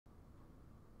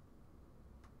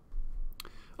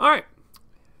All right,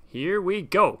 here we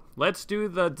go. Let's do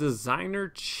the designer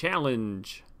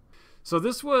challenge. So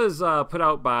this was put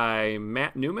out by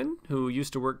Matt Newman, who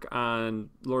used to work on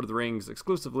Lord of the Rings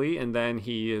exclusively, and then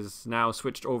he is now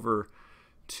switched over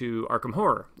to Arkham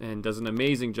Horror and does an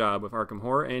amazing job with Arkham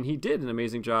Horror, and he did an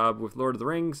amazing job with Lord of the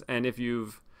Rings. And if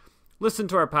you've listened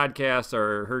to our podcast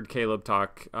or heard Caleb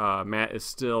talk, Matt is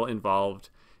still involved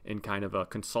in kind of a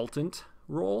consultant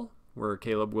role where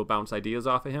Caleb will bounce ideas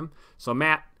off of him. So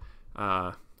Matt,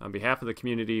 on behalf of the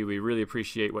community, we really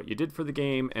appreciate what you did for the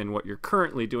game and what you're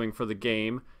currently doing for the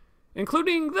game,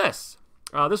 including this.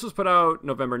 This was put out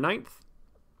November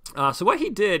 9th. So what he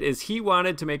did is he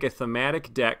wanted to make a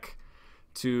thematic deck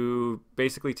to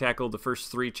basically tackle the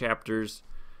first 3 chapters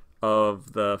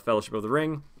of the Fellowship of the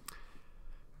Ring.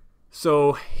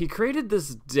 So he created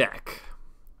this deck.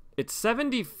 It's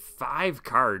 75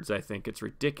 cards, I think. It's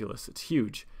ridiculous. It's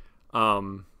huge.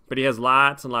 But he has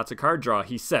lots and lots of card draw,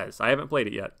 he says. I haven't played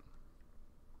it yet.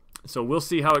 So we'll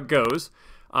see how it goes.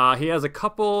 He has a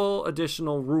couple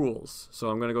additional rules. So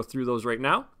I'm going to go through those right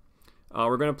now.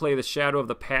 We're going to play the Shadow of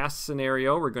the Past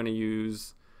scenario. We're going to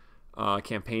use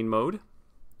campaign mode.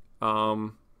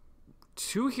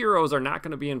 2 heroes are not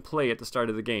going to be in play at the start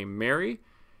of the game. Mary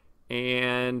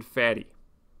and Fatty.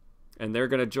 And they're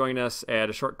going to join us at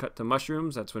a shortcut to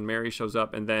mushrooms. That's when Mary shows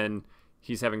up. And then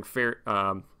he's having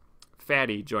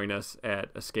Fatty join us at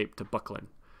Escape to Buckland.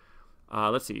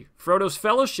 Let's see. Frodo's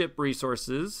Fellowship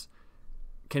resources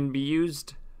can be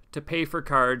used to pay for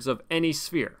cards of any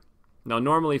sphere. Now,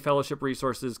 normally Fellowship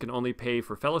resources can only pay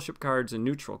for Fellowship cards and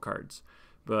neutral cards,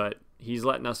 but he's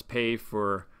letting us pay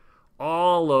for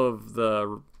all of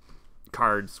the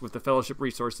cards with the Fellowship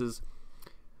resources.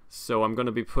 So I'm going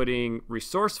to be putting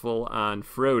Resourceful on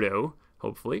Frodo,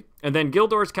 hopefully. And then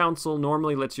Gildor's Council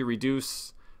normally lets you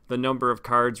reduce the number of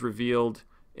cards revealed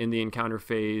in the encounter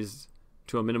phase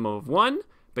to a minimum of 1,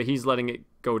 but he's letting it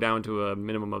go down to a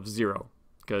minimum of 0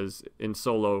 because in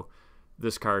solo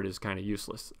this card is kind of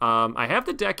useless. I have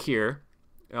the deck here.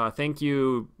 Thank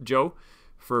you, Joe,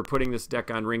 for putting this deck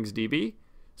on RingsDB.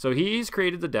 So he's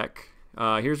created the deck.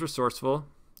 Here's Resourceful.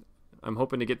 I'm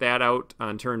hoping to get that out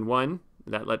on turn 1.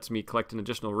 That lets me collect an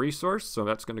additional resource, so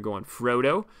that's going to go on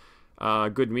Frodo.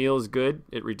 Good Meal is good.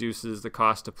 It reduces the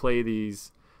cost to play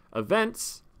these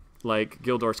events like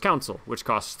Gildor's Council, which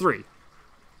costs 3.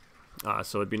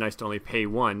 So it'd be nice to only pay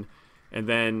 1. And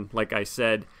then, like I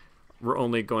said, we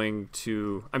are going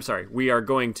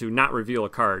to not reveal a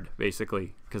card,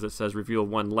 basically, because it says reveal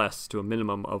 1 less to a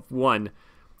minimum of 1.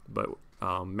 But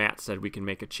Matt said we can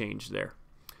make a change there.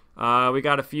 We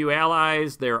got a few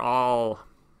allies. They're all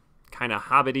kind of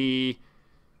hobbity,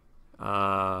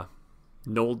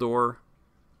 Noldor.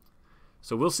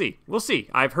 So we'll see. We'll see.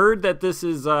 I've heard that this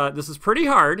is pretty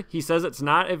hard. He says it's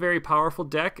not a very powerful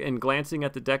deck, and glancing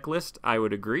at the deck list, I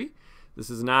would agree. This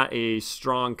is not a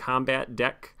strong combat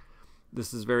deck.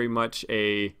 This is very much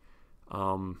a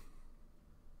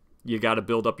you got to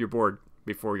build up your board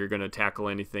before you're going to tackle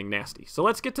anything nasty. So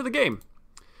let's get to the game.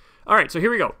 All right, so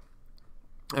here we go.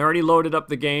 I already loaded up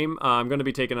the game. I'm going to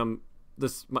be taking them.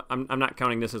 I'm not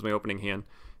counting this as my opening hand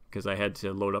because I had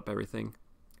to load up everything.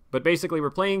 But basically,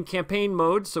 we're playing campaign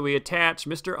mode, so we attach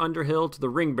Mr. Underhill to the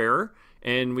Ring Bearer,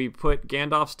 and we put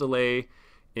Gandalf's Delay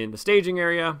in the staging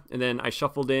area, and then I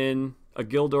shuffled in a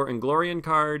Gildor and Glorian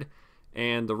card,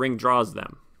 and the ring draws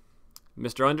them.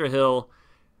 Mr. Underhill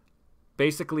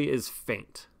basically is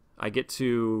feint. I get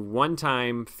to 1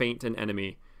 time feint an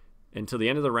enemy. Until the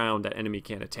end of the round, that enemy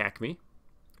can't attack me.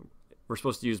 We're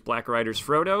supposed to use Black Rider's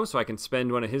Frodo, so I can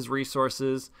spend one of his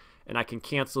resources, and I can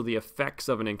cancel the effects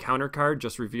of an encounter card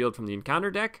just revealed from the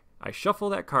encounter deck. I shuffle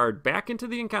that card back into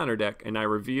the encounter deck, and I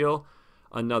reveal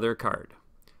another card.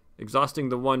 Exhausting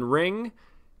the 1 ring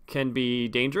can be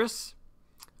dangerous.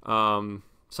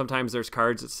 Sometimes there's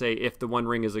cards that say, if the 1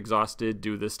 ring is exhausted,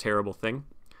 do this terrible thing.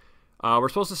 We're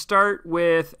supposed to start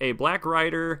with a Black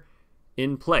Rider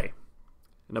in play.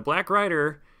 And a Black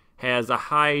Rider has a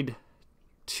hide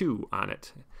 2 on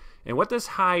it. And what this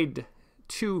hide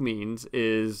 2 means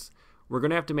is we're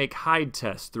going to have to make hide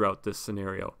tests throughout this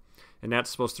scenario. And that's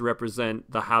supposed to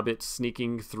represent the hobbits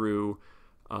sneaking through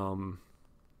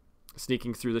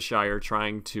the Shire,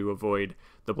 trying to avoid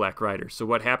the Black Rider. So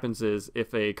what happens is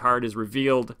if a card is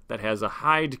revealed that has a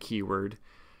hide keyword,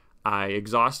 I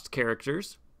exhaust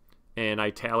characters and I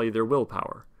tally their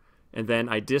willpower. And then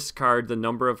I discard the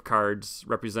number of cards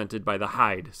represented by the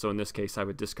hide. So in this case, I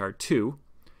would discard 2.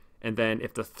 And then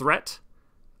if the threat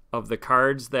of the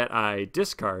cards that I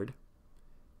discard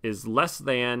is less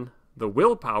than the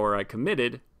willpower I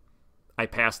committed, I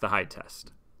pass the hide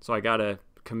test. So I got to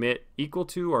commit equal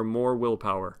to or more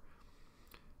willpower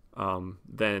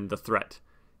than the threat.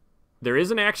 There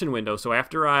is an action window, so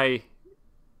after I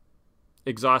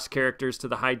exhaust characters to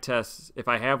the hide tests, if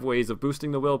I have ways of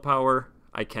boosting the willpower,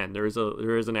 I can. There is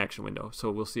an action window, so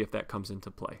we'll see if that comes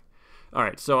into play. All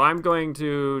right, so I'm going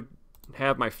to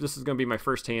have this is going to be my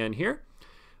first hand here.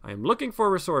 I am looking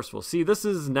for resourceful. See, this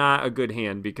is not a good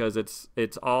hand because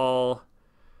it's all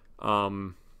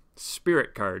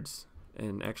spirit cards,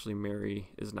 and actually Mary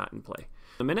is not in play.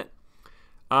 A minute.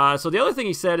 So the other thing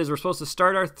he said is we're supposed to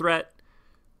start our threat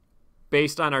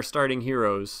based on our starting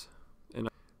heroes. And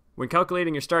when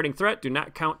calculating your starting threat, do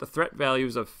not count the threat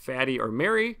values of Fatty or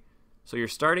Mary. So your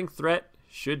starting threat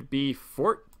should be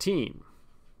 14.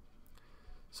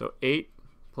 So 8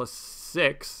 plus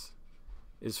 6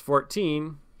 is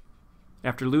 14.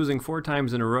 After losing 4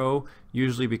 times in a row,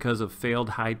 usually because of failed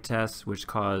hide tests, which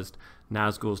caused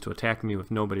Nazguls to attack me with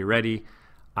nobody ready,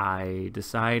 I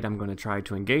decide I'm going to try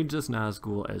to engage this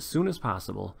Nazgul as soon as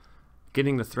possible,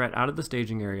 getting the threat out of the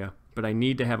staging area, but I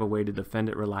need to have a way to defend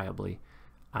it reliably.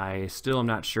 I still am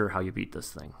not sure how you beat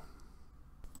this thing.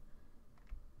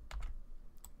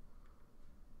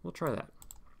 We'll try that.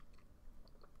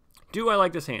 Do I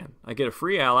like this hand? I get a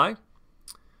free ally.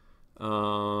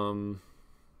 I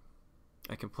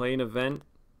can play an event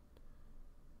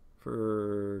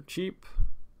for cheap.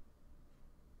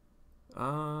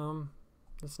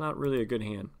 That's not really a good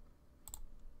hand.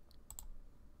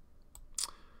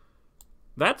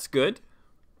 That's good.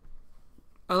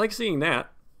 I like seeing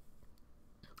that.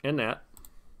 And that.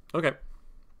 Okay.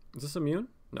 Is this immune?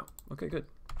 No. Okay, good.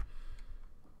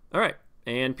 Alright.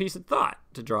 And Peace of Thought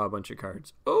to draw a bunch of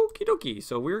cards. Okie dokie.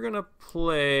 So we're going to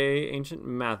play Ancient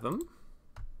Matham.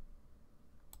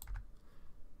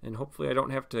 And hopefully I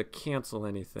don't have to cancel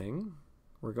anything.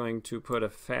 We're going to put a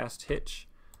fast hitch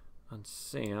on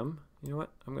Sam. You know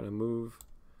what? I'm going to move.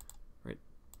 Right.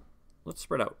 Let's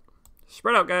spread out.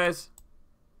 Spread out, guys.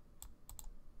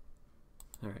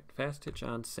 Alright. Fast hitch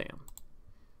on Sam.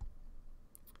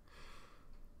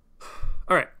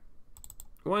 Alright.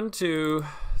 1, 2,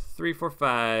 3, 4,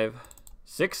 5,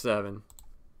 6, 7.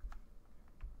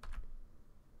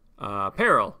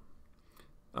 Peril.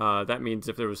 That means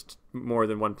if there was more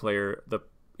than one player,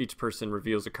 each person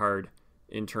reveals a card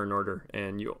in turn order,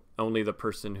 and only the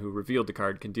person who revealed the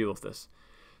card can deal with this.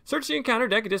 Search the encounter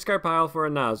deck and discard pile for a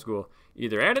Nazgul.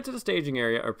 Either add it to the staging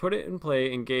area or put it in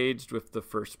play engaged with the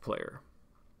first player.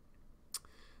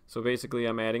 So basically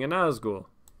I'm adding a Nazgul.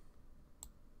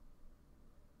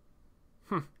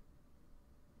 I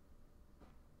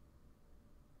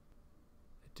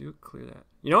do clear that.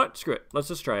 You know what? Screw it. Let's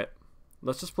just try it.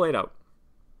 Let's just play it out.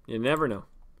 You never know.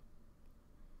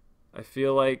 I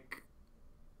feel like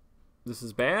this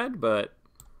is bad, but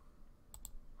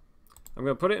I'm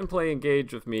going to put it in play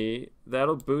engage with me.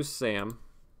 That'll boost Sam.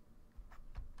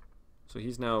 So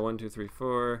he's now 1, 2, 3,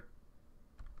 4.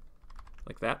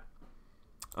 Like that.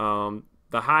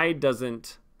 The hide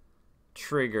doesn't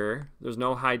trigger. There's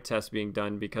no hide test being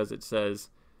done because it says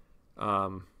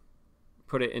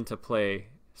put it into play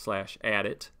 / add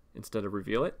it instead of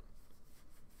reveal it.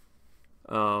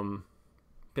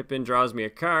 Pippin draws me a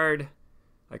card.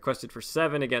 I quested for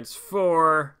 7 against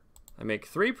 4. I make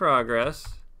 3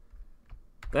 progress.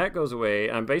 That goes away.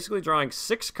 I'm basically drawing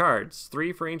 6 cards.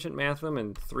 3 for Ancient Matham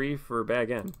and 3 for Bag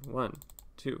End. 1,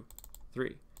 2,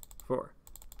 3, 4,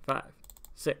 5,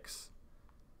 6.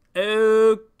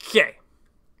 Okay.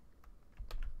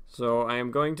 So I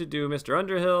am going to do Mr.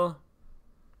 Underhill.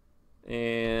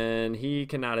 And he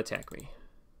cannot attack me.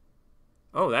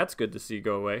 Oh, that's good to see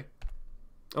go away.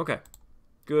 Okay.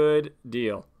 Good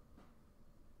deal.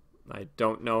 I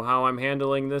don't know how I'm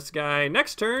handling this guy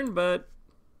next turn, but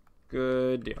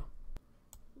good deal.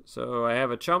 So I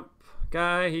have a chump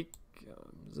guy.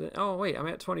 Oh, wait, I'm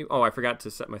at 20. Oh, I forgot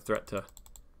to set my threat to...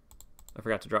 I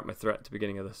forgot to drop my threat at the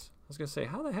beginning of this. I was going to say,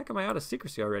 how the heck am I out of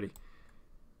secrecy already?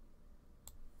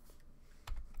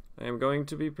 I am going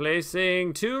to be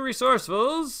placing 2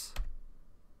 resourcefuls.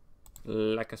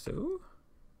 Like so.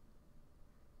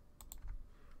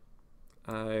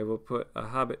 I will put a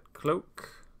Hobbit Cloak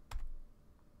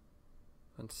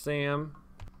on Sam.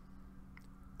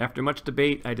 After much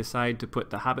debate, I decide to put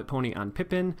the Hobbit Pony on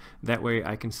Pippin. That way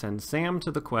I can send Sam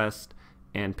to the quest,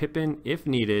 and Pippin, if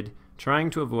needed, trying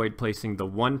to avoid placing the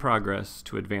 1 progress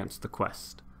to advance the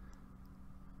quest.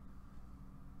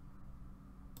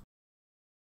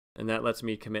 And that lets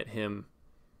me commit him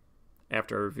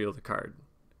after I reveal the card.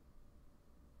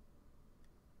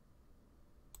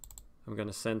 I'm going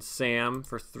to send Sam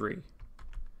for 3.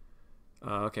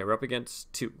 Okay, we're up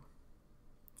against 2.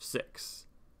 6.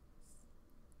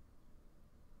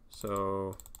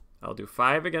 So I'll do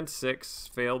 5 against 6,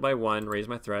 fail by 1, raise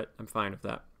my threat. I'm fine with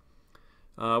that.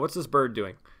 What's this bird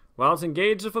doing? While it's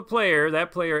engaged with a player,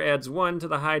 that player adds 1 to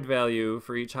the hide value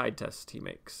for each hide test he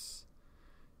makes.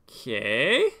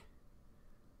 Okay.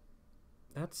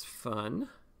 That's fun.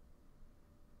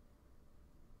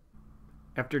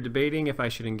 After debating if I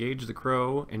should engage the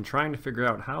crow and trying to figure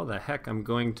out how the heck I'm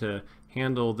going to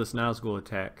handle this Nazgul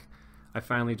attack, I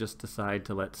finally just decide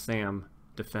to let Sam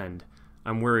defend.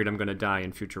 I'm worried I'm going to die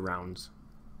in future rounds.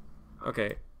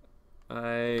 Okay.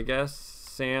 I guess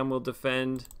Sam will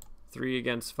defend 3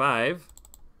 against 5.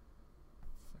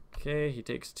 Okay, he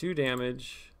takes 2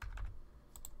 damage.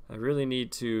 I really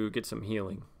need to get some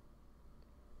healing.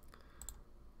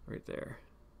 Right there.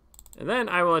 And then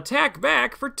I will attack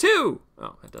back for 2!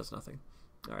 Oh, that does nothing.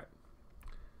 Alright.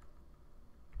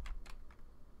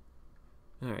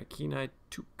 Alright, Kenai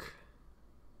Took.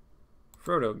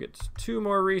 Frodo gets 2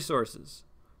 more resources.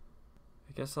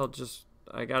 I guess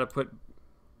I gotta put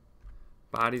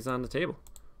bodies on the table.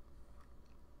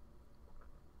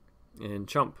 And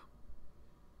chump.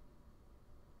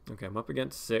 Okay, I'm up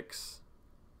against 6.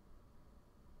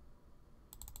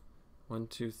 1,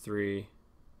 2, 3.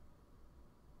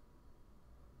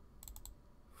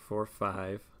 4,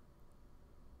 5.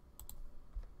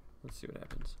 Let's see what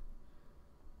happens.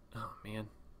 Oh, man.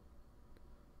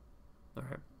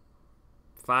 Alright.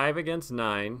 5 against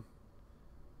 9.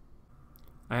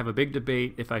 I have a big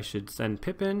debate if I should send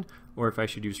Pippin or if I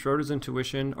should use Frodo's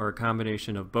intuition or a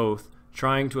combination of both,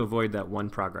 trying to avoid that 1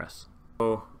 progress.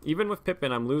 So even with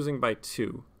Pippin, I'm losing by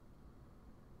 2.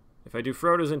 If I do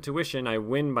Frodo's intuition, I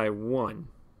win by 1,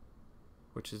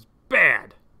 which is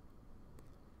bad.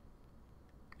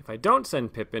 If I don't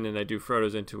send Pippin and I do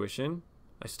Frodo's intuition,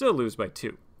 I still lose by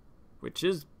 2, which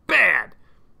is bad.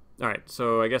 Alright,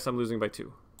 so I guess I'm losing by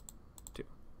 2.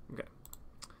 Okay.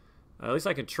 At least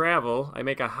I can travel. I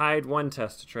make a hide 1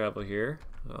 test to travel here.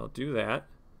 I'll do that.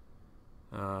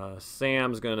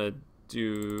 Sam's gonna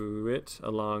do it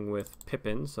along with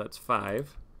Pippin, so that's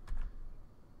 5.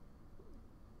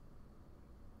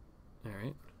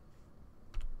 Alright.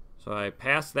 So I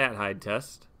passed that hide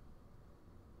test.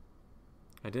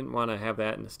 I didn't want to have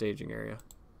that in the staging area.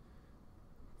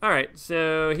 Alright,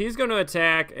 so he's going to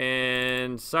attack,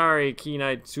 and sorry,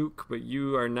 keen-eyed Took, but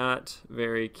you are not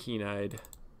very keen-eyed.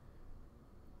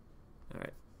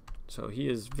 Alright, so he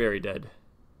is very dead.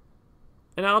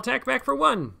 And I'll attack back for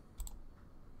 1.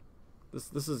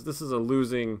 This is a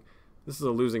losing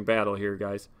battle here,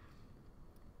 guys.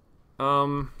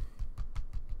 I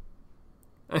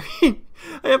mean,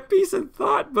 I have peace and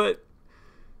thought, but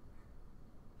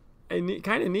I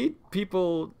kind of need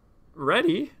people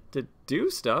ready to do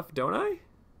stuff, don't I?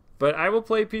 But I will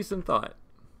play peace and thought.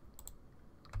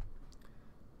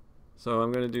 So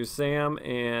I'm going to do Sam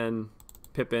and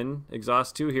Pippin,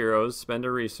 exhaust 2 heroes, spend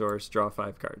a resource, draw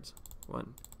 5 cards.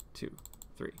 1, 2,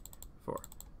 3, 4,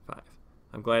 5.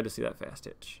 I'm glad to see that fast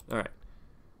hitch. Alright.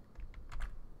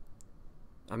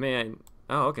 I mean,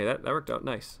 oh, okay, that worked out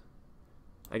nice.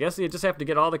 I guess you just have to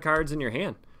get all the cards in your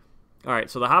hand.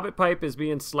 Alright, so the Hobbit Pipe is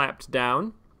being slapped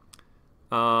down.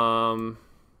 Fast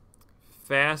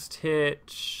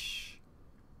hitch.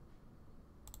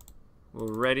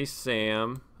 We'll ready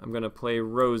Sam. I'm going to play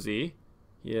Rosie.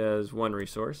 He has 1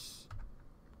 resource.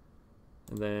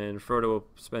 And then Frodo will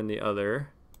spend the other.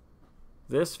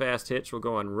 This fast hitch will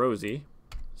go on Rosie,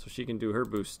 so she can do her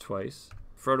boost twice.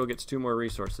 Frodo gets 2 more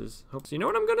resources. So you know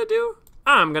what I'm going to do?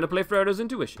 I'm going to play Frodo's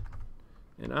intuition.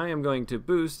 And I am going to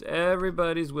boost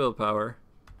everybody's willpower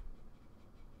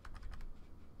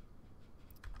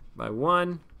by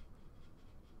 1.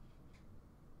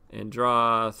 And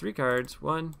draw 3 cards.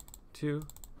 1, 2,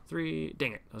 3.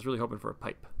 Dang it. I was really hoping for a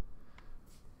pipe.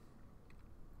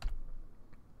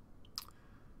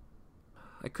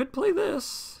 I could play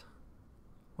this.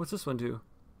 What's this one do?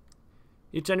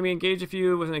 Each enemy engaged with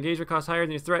you with an engagement cost higher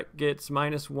than your threat gets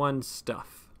 -1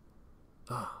 stuff.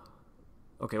 Oh.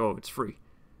 Okay, oh, it's free.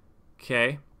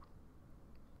 Okay.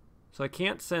 So I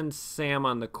can't send Sam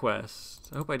on the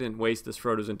quest. I hope I didn't waste this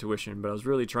Frodo's intuition, but I was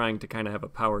really trying to kind of have a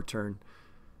power turn.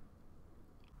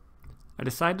 I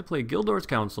decide to play Gildor's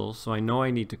Council, so I know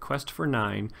I need to quest for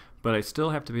 9, but I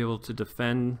still have to be able to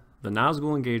defend the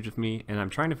Nazgul engage with me, and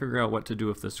I'm trying to figure out what to do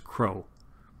with this crow.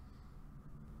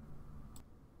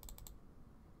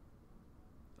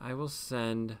 I will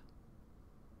send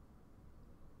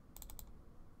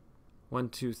 1,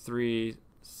 2, 3,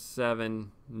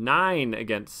 7, 9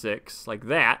 against 6, like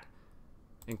that,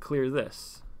 and clear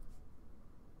this.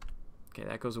 Okay,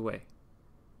 that goes away.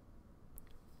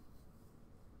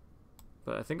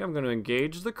 But I think I'm going to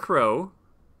engage the crow.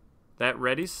 That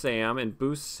readies Sam and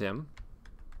boosts him.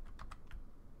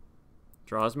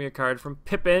 Draws me a card from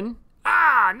Pippin.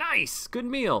 Ah, nice! Good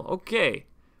meal. Okay.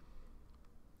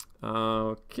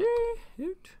 Okay,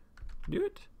 do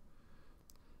it.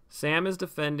 Sam is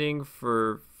defending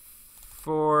for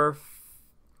 4.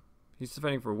 He's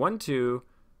defending for 1, 2,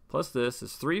 plus this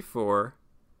is 3, 4.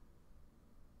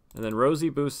 And then Rosie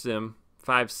boosts him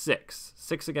 5, 6.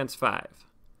 6 against 5.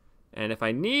 And if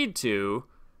I need to,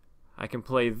 I can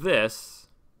play this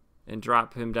and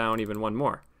drop him down even 1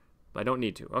 more. But I don't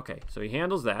need to. Okay, so he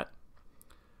handles that.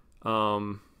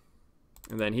 And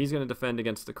then he's going to defend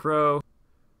against the crow.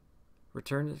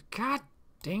 Return. God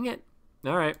dang it.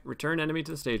 All right, return enemy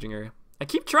to the staging area. I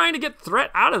keep trying to get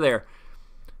threat out of there.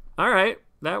 All right,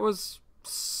 that was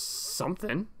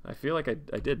something. I feel like I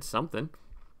did something.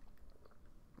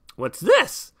 What's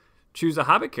this? Choose a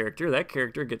Hobbit character. That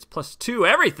character gets +2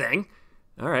 everything.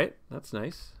 All right, that's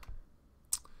nice.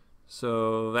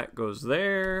 So that goes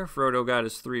there. Frodo got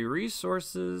his 3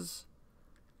 resources.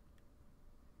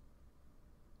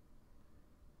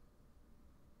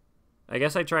 I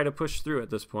guess I try to push through at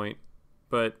this point,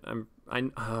 but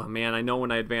oh man, I know when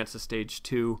I advance to stage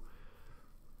 2,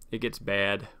 it gets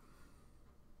bad.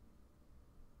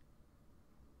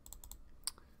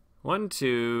 1,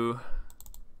 2,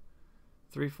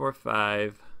 3, 4,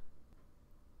 5.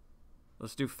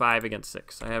 Let's do 5 against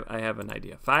 6. I have an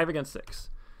idea. 5 against 6.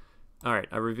 All right,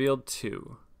 I revealed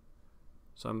 2.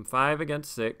 So I'm 5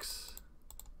 against 6.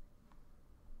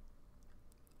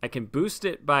 I can boost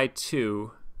it by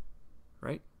 2,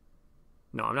 right?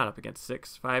 No, I'm not up against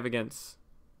 6. 5 against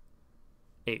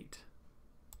 8.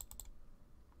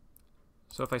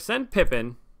 So if I send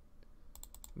Pippin,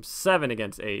 I'm 7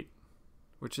 against 8,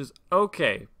 which is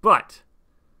okay, but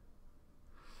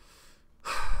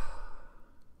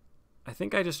I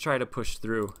think I just try to push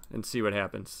through and see what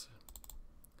happens.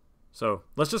 So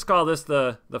let's just call this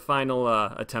the final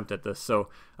attempt at this. So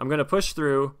I'm going to push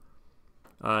through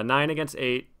 9 against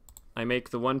 8. I make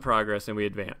the 1 progress and we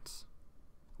advance.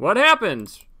 What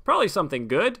happens? Probably something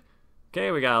good.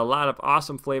 Okay, we got a lot of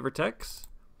awesome flavor text.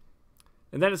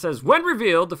 And then it says, when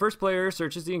revealed, the first player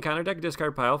searches the encounter deck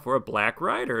discard pile for a Black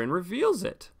Rider and reveals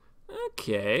it.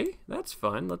 Okay, that's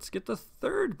fun. Let's get the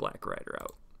 3rd Black Rider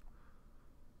out.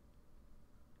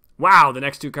 Wow, the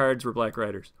next 2 cards were Black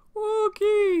Riders.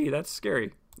 Okay, that's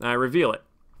scary. I reveal it.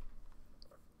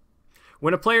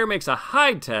 When a player makes a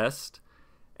hide test,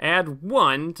 add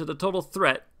 1 to the total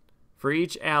threat for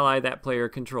each ally that player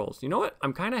controls. You know what?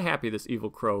 I'm kind of happy this evil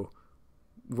crow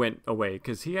went away,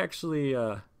 because he actually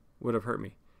would have hurt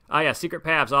me. Ah, yeah, secret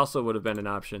paths also would have been an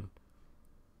option.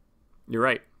 You're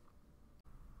right.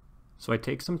 So I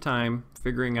take some time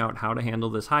figuring out how to handle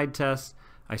this hide test.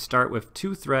 I start with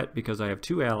 2 threat because I have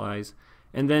 2 allies,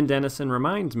 and then Dennison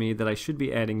reminds me that I should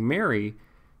be adding Merry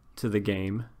to the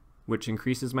game, which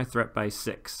increases my threat by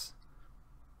 6.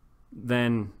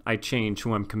 Then I change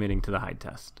who I'm committing to the hide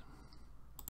test.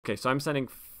 Okay, so I'm sending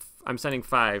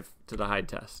 5 to the hide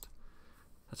test.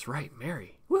 That's right,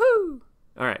 Merry. Woohoo!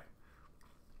 All right.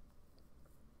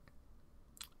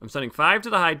 I'm sending 5 to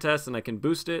the hide test, and I can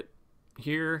boost it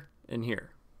here and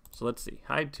here. So let's see.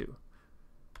 Hide 2.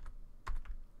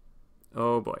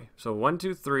 Oh boy. So 1,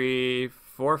 2, 3,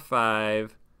 4,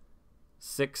 5,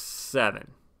 6,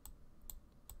 7.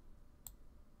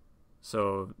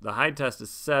 So the hide test is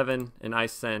 7, and I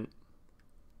sent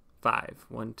 5.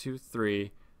 1, 2,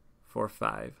 3, 4,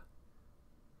 5,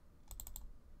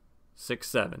 6,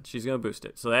 7. She's going to boost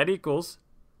it. So that equals,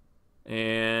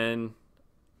 and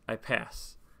I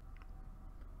pass.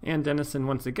 And Dennison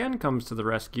once again comes to the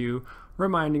rescue,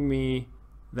 reminding me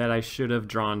that I should have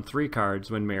drawn 3 cards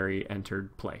when Merry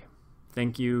entered play.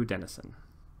 Thank you, Dennison.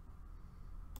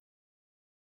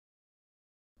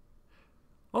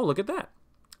 Oh, look at that.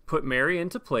 Put Merry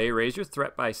into play, raise your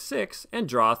threat by 6, and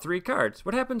draw 3 cards.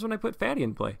 What happens when I put Fatty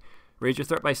in play? Raise your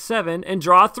threat by 7, and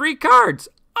draw 3 cards.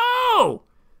 Oh!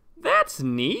 That's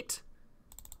neat.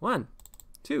 1,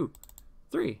 2,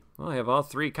 3. Well, I have all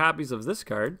 3 copies of this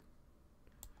card.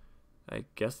 I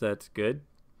guess that's good.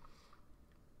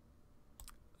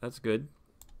 That's good.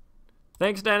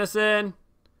 Thanks, Dennison.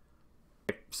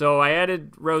 So I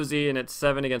added Rosie, and it's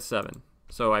 7 against 7.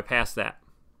 So I passed that.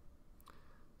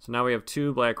 So now we have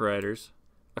 2 Black Riders,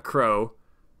 a crow,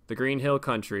 the Green Hill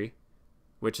Country,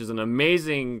 which is an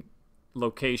amazing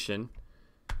location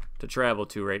to travel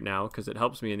to right now because it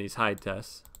helps me in these hide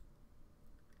tests.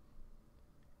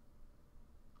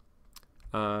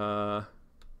 So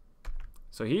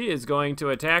he is going to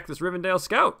attack this Rivendell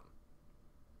Scout.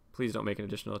 Please don't make an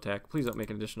additional attack. Please don't make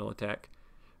an additional attack.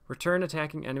 Return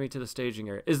attacking enemy to the staging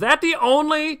area. Is that the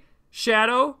only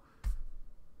shadow?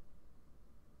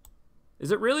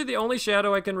 Is it really the only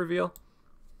shadow I can reveal?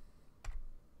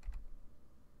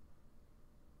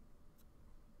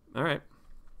 All right.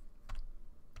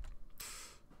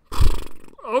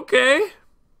 Okay.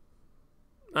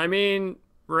 I mean,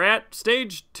 we're at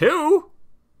stage 2.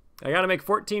 I gotta make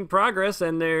 14 progress,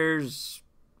 and there's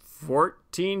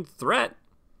 14 threat.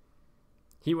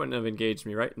 He wouldn't have engaged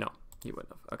me, right? No, he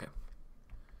wouldn't have. Okay.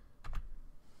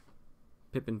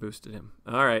 Pippin boosted him.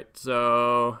 Alright,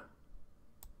 so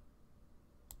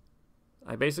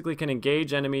I basically can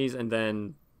engage enemies and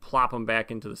then plop them back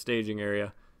into the staging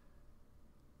area.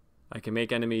 I can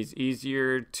make enemies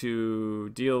easier to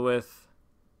deal with.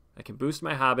 I can boost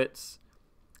my hobbits.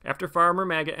 After Farmer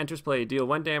Maggot enters play, deal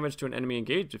 1 damage to an enemy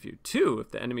engaged with you. 2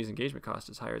 if the enemy's engagement cost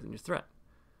is higher than your threat.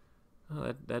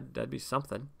 Oh, that'd be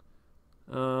something.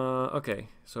 Okay,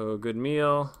 so good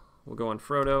meal. We'll go on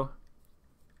Frodo.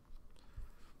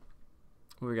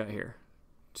 What we got here?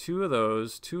 2 of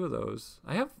those, 2 of those.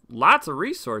 I have lots of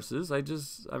resources. I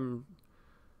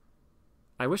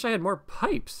wish I had more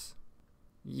pipes.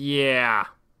 Yeah.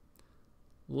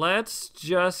 Let's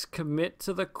just commit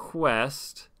to the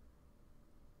quest.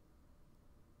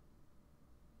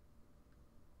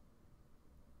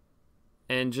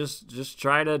 And just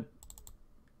try to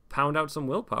pound out some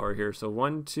willpower here. So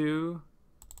 1, 2,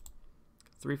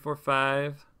 3, 4,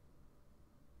 5,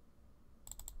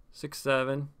 6,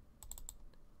 7,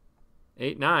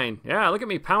 8, 9. Yeah, look at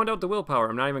me pound out the willpower.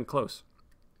 I'm not even close.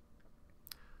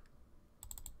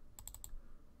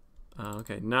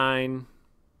 Okay, 9.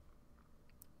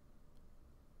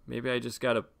 Maybe I just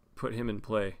gotta put him in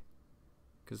play,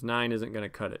 because 9 isn't gonna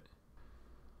cut it.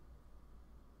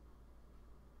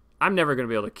 I'm never going to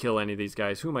be able to kill any of these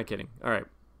guys. Who am I kidding? All right.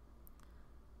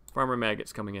 Farmer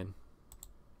Maggot's coming in.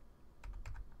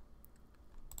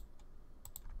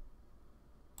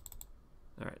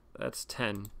 All right. That's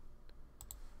 10.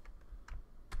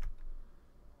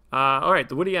 All right.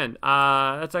 The Woody End.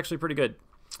 That's actually pretty good.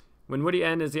 When Woody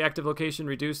End is the active location,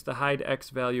 reduce the hide X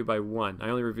value by 1. I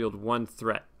only revealed 1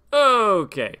 threat.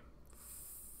 Okay.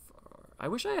 I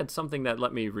wish I had something that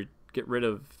let me get rid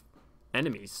of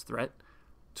enemies' threat.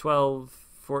 12,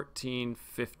 14,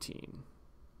 15.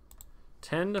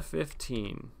 10 to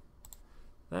 15.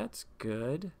 That's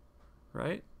good,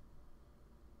 right?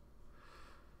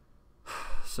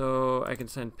 So I can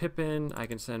send Pippin. I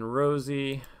can send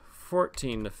Rosie.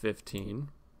 14 to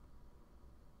 15.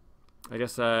 I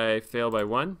guess I fail by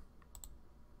 1.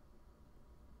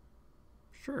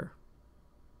 Sure.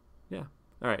 Yeah.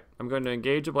 All right. I'm going to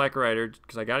engage a Black Rider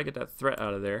because I got to get that threat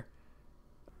out of there.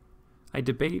 I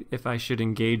debate if I should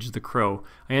engage the crow.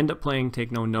 I end up playing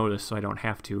Take No Notice so I don't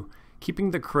have to.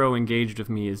 Keeping the crow engaged with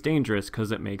me is dangerous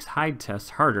because it makes hide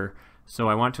tests harder, so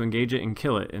I want to engage it and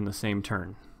kill it in the same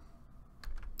turn.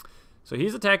 So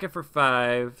he's attacking for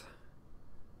 5.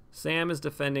 Sam is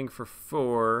defending for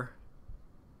 4.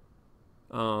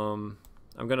 I'm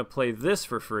going to play this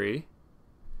for free.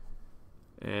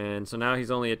 And so now he's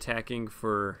only attacking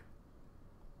for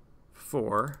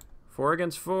 4. 4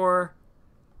 against 4.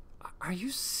 Are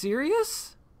you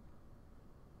serious?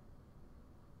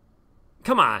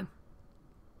 Come on.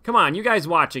 Come on, you guys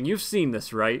watching, you've seen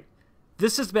this, right?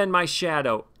 This has been my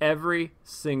shadow every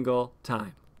single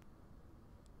time.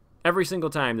 Every single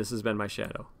time this has been my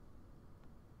shadow.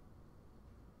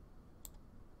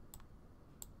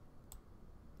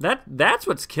 That's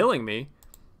what's killing me.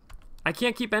 I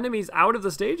can't keep enemies out of the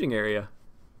staging area.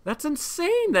 That's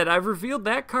insane that I've revealed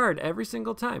that card every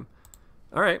single time.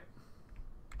 All right.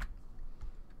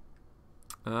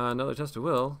 Another test of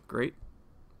will. Great.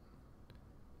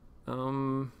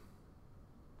 3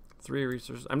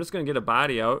 resources. I'm just going to get a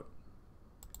body out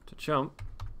to chump.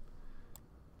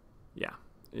 Yeah.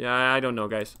 Yeah, I don't know,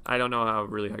 guys. I don't know how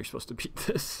you're supposed to beat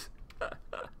this.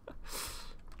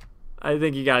 I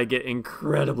think you got to get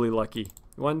incredibly lucky.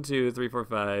 1, 2, 3, 4,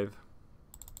 5,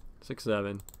 6,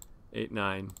 7, 8,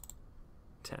 9,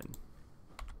 10.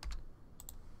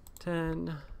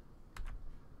 10.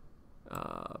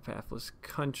 Pathless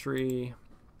country.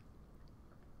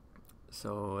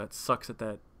 So that sucks that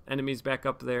that enemy's back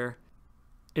up there.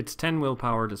 It's 10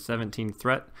 willpower to 17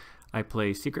 threat. I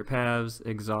play Secret Paths,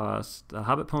 exhaust the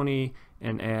Hobbit Pony,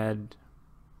 and add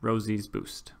Rosie's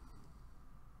boost.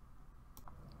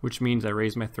 Which means I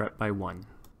raise my threat by 1.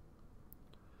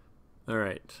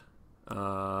 Alright.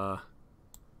 So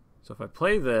if I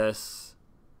play this,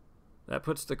 that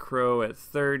puts the crow at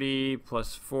 30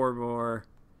 plus 4 more.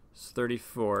 It's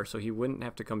 34, so he wouldn't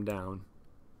have to come down.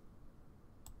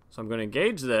 So I'm going to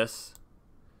engage this.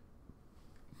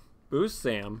 Boost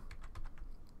Sam.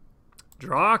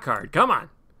 Draw a card. Come on.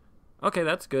 Okay,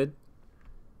 that's good.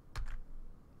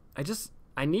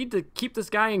 I need to keep this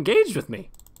guy engaged with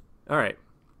me. All right.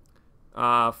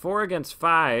 4 against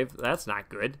 5. That's not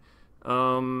good.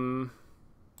 I'm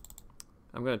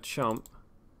going to chump.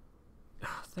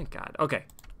 Oh, thank God. Okay,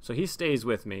 so he stays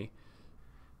with me.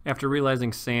 After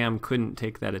realizing Sam couldn't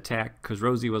take that attack because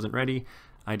Rosie wasn't ready,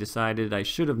 I decided I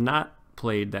should have not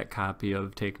played that copy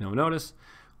of Take No Notice,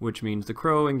 which means the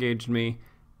crow engaged me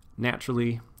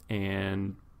naturally,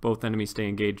 and both enemies stay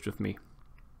engaged with me.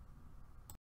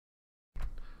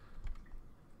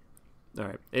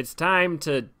 Alright, it's time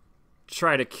to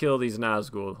try to kill these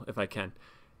Nazgul if I can.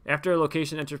 After a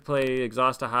location enters play,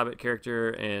 exhaust a Hobbit character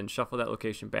and shuffle that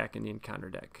location back in the encounter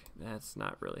deck. That's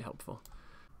not really helpful.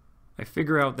 I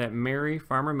figure out that Mary,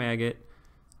 Farmer Maggot,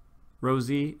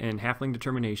 Rosie, and Halfling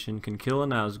Determination can kill a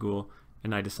Nazgul,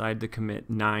 and I decide to commit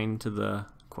 9 to the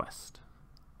quest.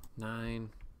 9.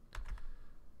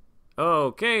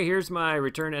 Okay, here's my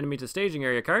return enemy to staging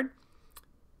area card.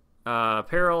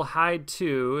 Peril hide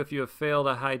 2. If you have failed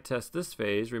a hide test this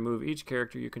phase, remove each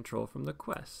character you control from the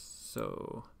quest.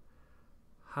 So,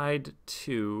 hide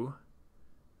 2.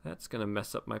 That's going to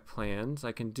mess up my plans.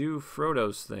 I can do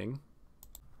Frodo's thing.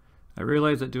 I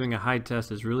realize that doing a hide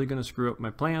test is really going to screw up my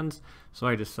plans, so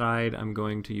I decide I'm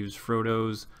going to use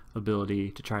Frodo's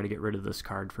ability to try to get rid of this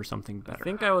card for something better. I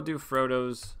think I will do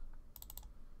Frodo's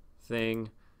thing,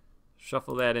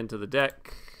 shuffle that into the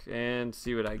deck, and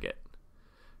see what I get.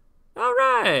 All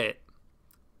right.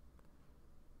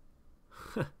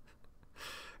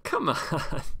 Come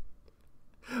on.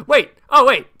 Wait. Oh,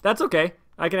 wait. That's okay.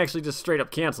 I can actually just straight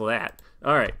up cancel that.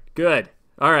 All right. Good.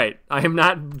 All right. I am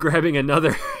not grabbing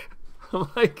another. I'm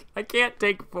like, I can't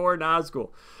take 4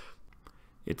 Nazgul.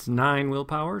 It's 9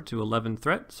 willpower to 11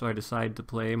 threat, so I decide to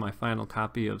play my final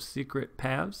copy of Secret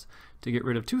Paths to get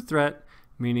rid of 2 threat,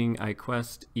 meaning I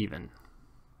quest even.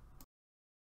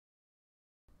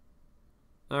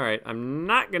 Alright, I'm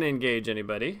not going to engage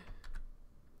anybody.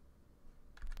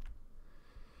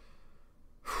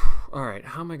 Alright,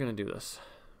 how am I going to do this?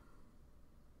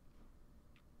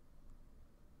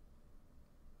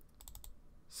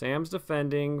 Sam's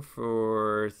defending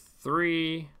for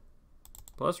 3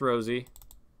 plus Rosie.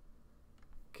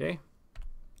 Okay.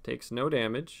 Takes no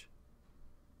damage.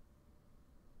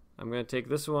 I'm going to take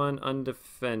this one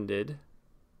undefended.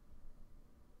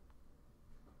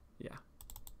 Yeah.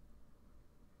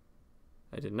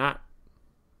 I did not.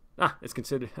 Ah, it's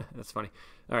considered. That's funny.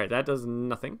 All right, that does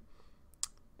nothing.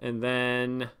 And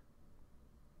then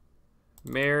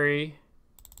Mary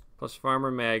plus Farmer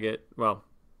Maggot. Well,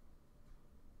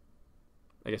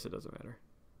 I guess it doesn't matter.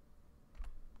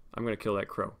 I'm going to kill that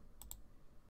crow.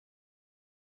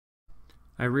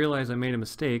 I realize I made a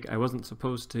mistake. I wasn't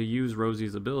supposed to use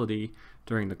Rosie's ability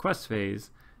during the quest phase,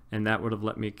 and that would have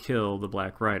let me kill the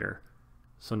Black Rider.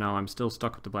 So now I'm still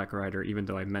stuck with the Black Rider, even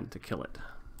though I meant to kill it.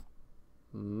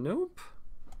 Nope.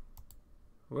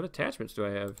 What attachments do I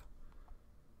have?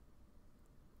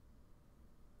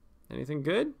 Anything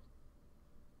good?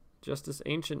 Justice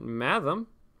Ancient Matham.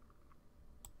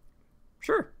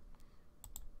 Sure.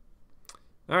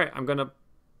 Alright, I'm going to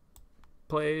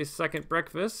play Second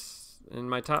Breakfast, and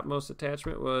my topmost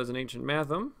attachment was an Ancient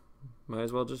Matham. Might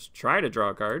as well just try to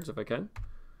draw cards if I can.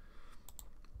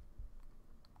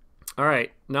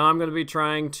 Alright, now I'm going to be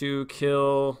trying to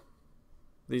kill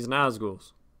these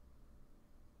Nazguls.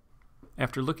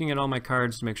 After looking at all my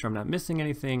cards to make sure I'm not missing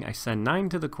anything, I send 9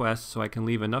 to the quest so I can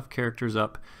leave enough characters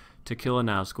up to kill a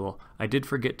Nazgul. I did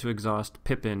forget to exhaust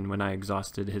Pippin when I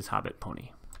exhausted his Hobbit pony.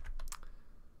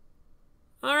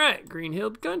 Alright,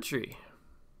 Green-Hilled Country.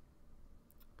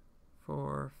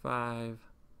 4, 5,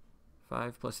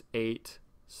 5 plus 8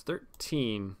 is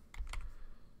 13.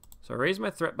 So I raise my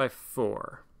threat by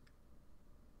 4.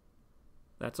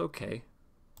 That's okay.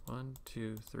 1,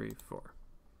 2, 3, 4.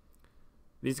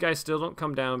 These guys still don't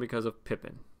come down because of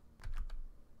Pippin.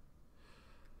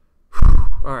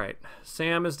 Alright,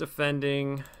 Sam is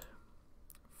defending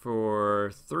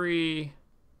for 3,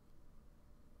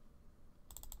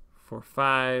 for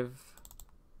 5.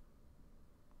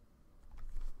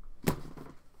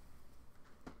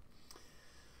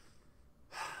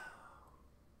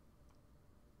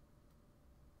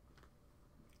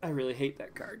 I really hate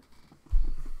that card.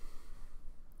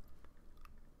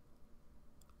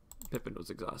 Pippin was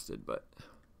exhausted, but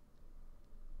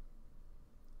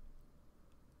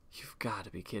you've got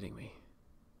to be kidding me.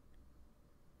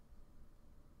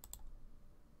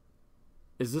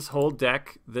 Is this whole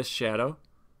deck this shadow?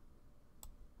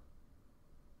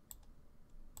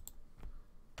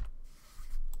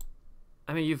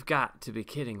 I mean, you've got to be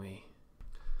kidding me.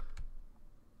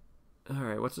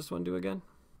 Alright, what's this one do again?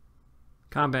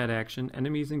 Combat action.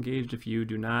 Enemies engaged if you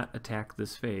do not attack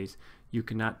this phase. You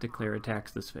cannot declare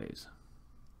attacks this phase.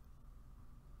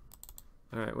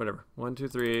 Alright, whatever. 1, 2,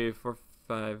 3, 4,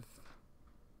 5.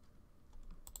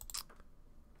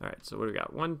 All right, so what do we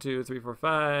got? 1, 2, 3, 4,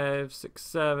 5, 6,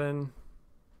 7.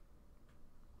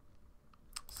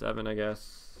 7, I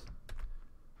guess.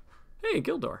 Hey,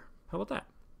 Gildor. How about that?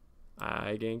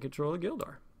 I gain control of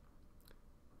Gildor.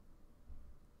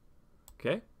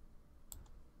 Okay.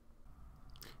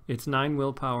 It's 9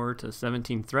 willpower to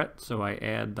 17 threat, so I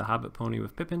add the Hobbit Pony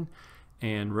with Pippin,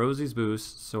 and Rosie's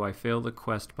boost, so I fail the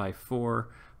quest by 4.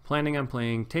 Planning on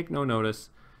playing Take No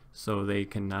Notice, so they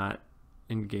cannot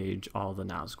engage all the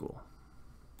Nazgul.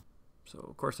 So,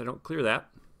 of course, I don't clear that.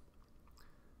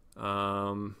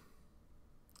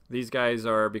 These guys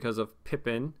are, because of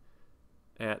Pippin,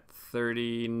 at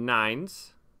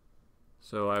 39s.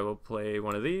 So I will play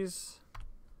one of these,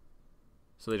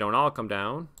 so they don't all come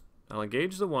down. I'll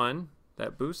engage the one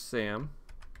that boosts Sam.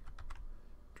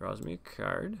 Draws me a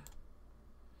card.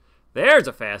 There's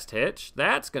a fast hitch.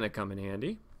 That's going to come in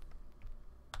handy.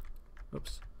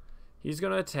 Oops. He's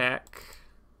going to attack.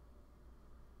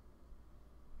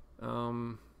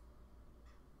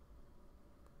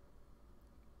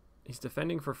 He's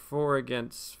defending for 4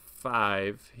 against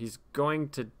 5. He's going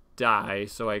to die,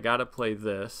 so I got to play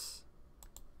this.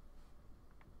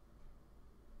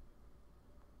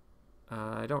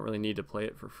 I don't really need to play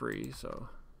it for free, so...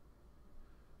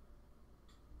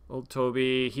 Old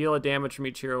Toby, heal a damage from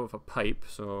each hero with a pipe.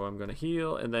 So I'm going to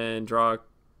heal and then draw a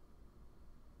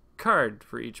card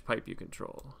for each pipe you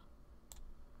control.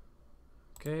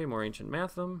 Okay, more Ancient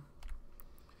Matham.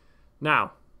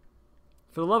 Now,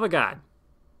 for the love of God,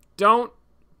 don't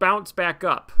bounce back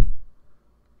up.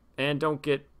 And don't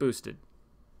get boosted.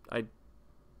 I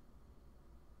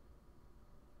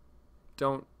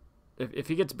don't... If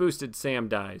he gets boosted, Sam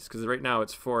dies. Because right now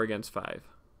it's 4 against 5.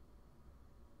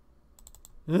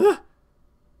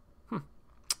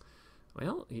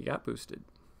 Well, he got boosted.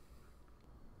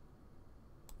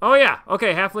 Oh yeah,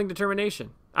 okay, Halfling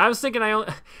Determination. I was thinking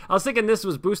this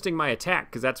was boosting my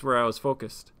attack because that's where I was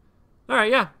focused. All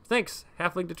right, yeah, thanks,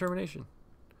 Halfling Determination.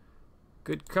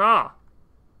 Good call.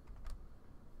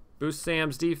 Boost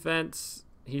Sam's defense.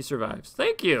 He survives.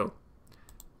 Thank you.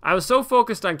 I was so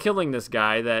focused on killing this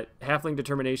guy that Halfling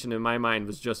Determination in my mind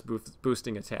was just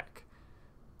boosting attack.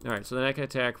 All right, so then I can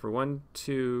attack for 1,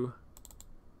 2,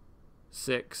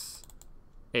 6,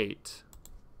 8.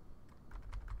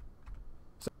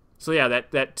 So yeah,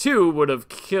 that 2 would have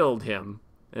killed him,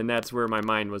 and that's where my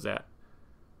mind was at.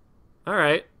 All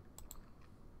right.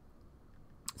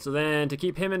 So then to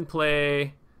keep him in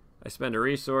play, I spend a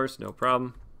resource, no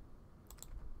problem.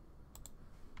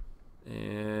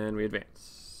 And we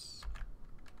advance.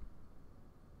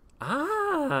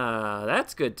 Ah,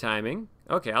 that's good timing.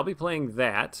 Okay, I'll be playing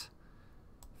that.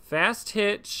 Fast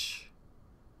hitch.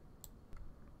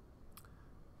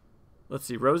 Let's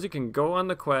see, Rosie can go on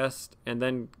the quest and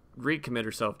then recommit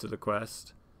herself to the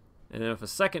quest. And then if a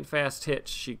second fast hitch,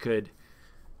 she could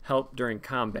help during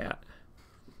combat,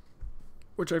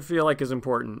 which I feel like is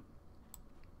important.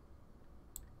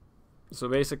 So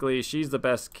basically, she's the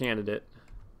best candidate.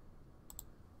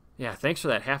 Yeah, thanks for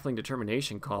that Halfling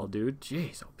Determination call, dude.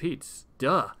 Jeez, oh Pete's,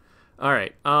 duh. All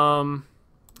right,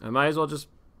 I might as well just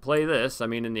play this. I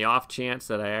mean, in the off chance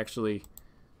that I actually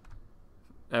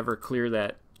ever clear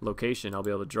that location, I'll be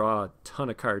able to draw a ton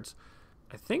of cards.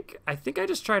 I think I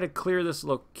just try to clear this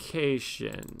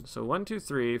location. So 1, 2,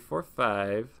 3, 4,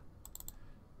 5,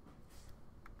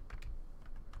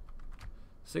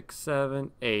 6,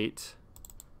 7, 8,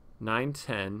 9,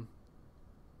 10.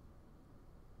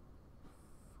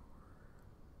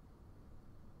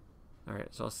 All right,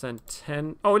 so I'll send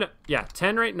 10. Oh, no. Yeah,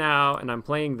 10 right now, and I'm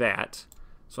playing that.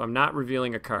 So I'm not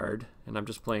revealing a card, and I'm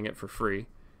just playing it for free.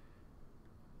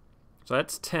 So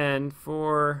that's 10,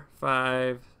 4,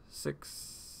 5,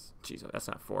 6. Jeez, that's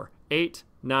not 4. 8,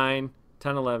 9,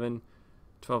 10, 11,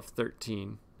 12,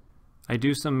 13. I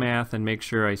do some math and make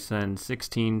sure I send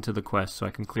 16 to the quest so I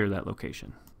can clear that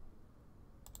location.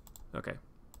 Okay.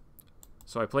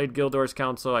 So I played Gildor's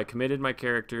Council. I committed my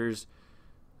characters.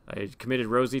 I committed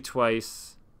Rosie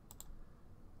twice.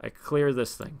 I clear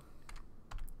this thing.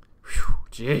 Whew,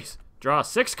 jeez. Draw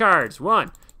 6 cards.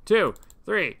 1, 2,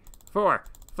 3, 4,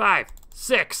 5,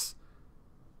 6.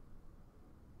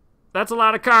 That's a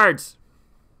lot of cards.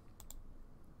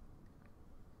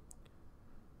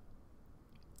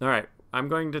 All right. I'm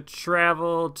going to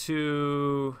travel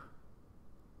to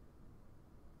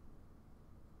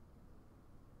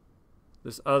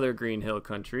this other Green Hill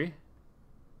country.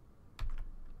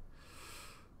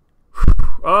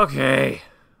 Okay,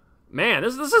 man,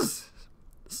 this is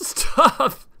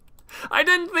tough. I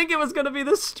didn't think it was gonna be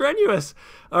this strenuous.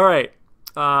 All right,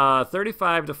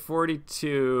 35 to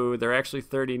 42. They're actually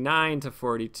 39 to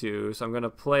 42. So I'm gonna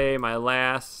play my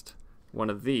last one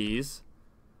of these.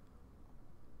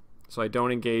 So I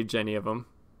don't engage any of them.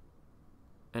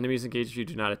 Enemies engaged if you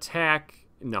do not attack.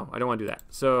 No, I don't want to do that.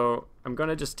 So I'm going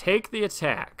to just take the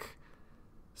attack.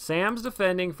 Sam's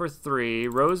defending for 3.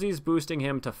 Rosie's boosting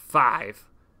him to 5.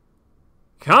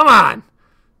 Come on!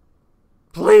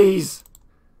 Please!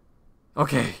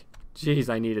 Okay. Jeez,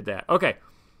 I needed that. Okay.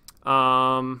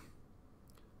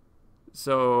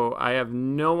 So I have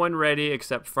no one ready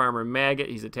except Farmer Maggot.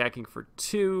 He's attacking for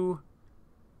 2.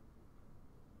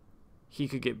 He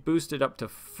could get boosted up to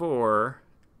 4.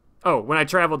 Oh, when I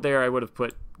traveled there, I would have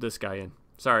put this guy in.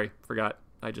 Sorry, forgot.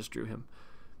 I just drew him.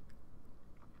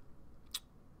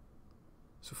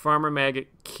 So Farmer Maggot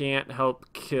can't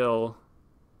help kill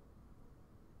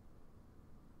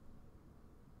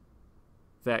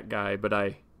that guy, but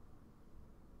I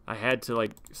had to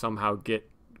like somehow get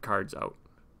cards out.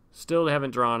 Still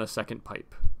haven't drawn a second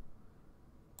pipe.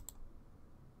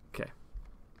 Okay.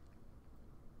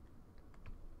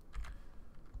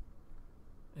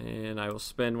 And I will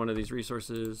spend one of these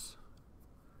resources.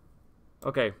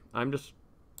 Okay, I'm just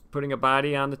putting a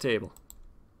body on the table.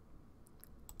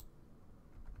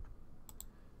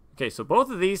 Okay, so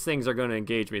both of these things are going to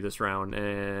engage me this round,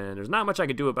 and there's not much I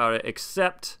can do about it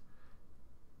except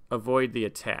avoid the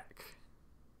attack.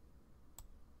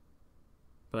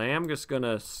 But I am just going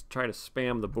to try to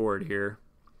spam the board here.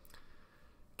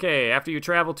 Okay, after you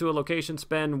travel to a location,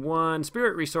 spend 1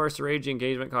 spirit resource to raise the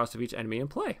engagement cost of each enemy in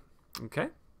play. Okay.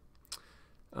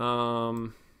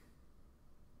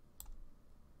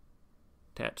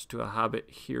 Attached to a Hobbit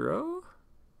hero.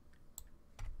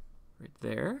 Right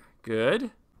there.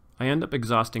 Good. I end up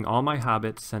exhausting all my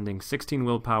hobbits, sending 16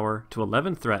 willpower to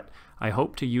 11 threat. I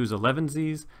hope to use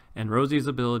 11Z's and Rosie's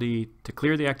ability to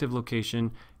clear the active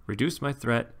location, reduce my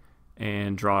threat,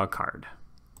 and draw a card.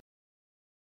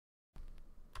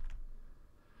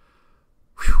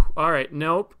 Whew. All right,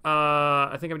 nope.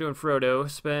 I think I'm doing Frodo.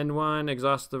 Spend 1,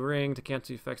 exhaust the ring to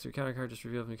cancel the effects of your counter card, just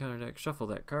reveal from your counter deck, shuffle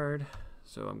that card.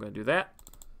 So I'm going to do that.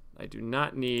 I do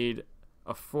not need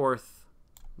a 4th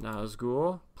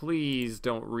Nazgul. Please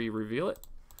don't re-reveal it.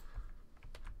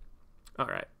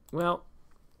 Alright, well,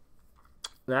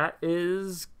 that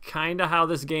is kind of how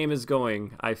this game is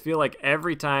going. I feel like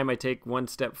every time I take 1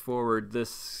 step forward,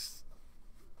 this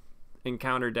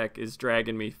encounter deck is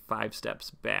dragging me 5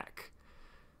 steps back.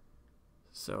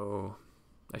 So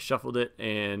I shuffled it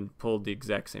and pulled the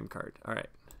exact same card. Alright.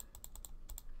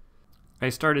 I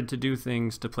started to do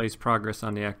things to place progress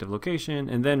on the active location,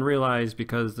 and then realized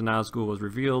because the Nazgul was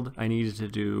revealed, I needed to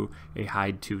do a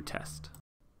hide 2 test.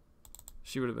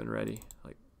 She would have been ready,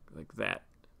 like that.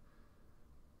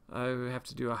 I would have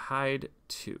to do a hide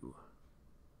 2.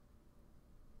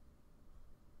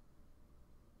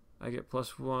 I get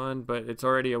 +1, but it's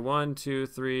already a 1, 2,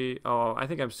 3. Oh, I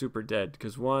think I'm super dead,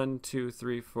 because 1, 2,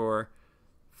 3, 4,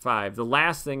 5. The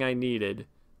last thing I needed,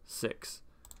 6.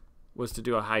 Was to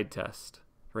do a hide test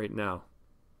right now.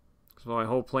 So my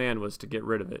whole plan was to get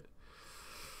rid of it.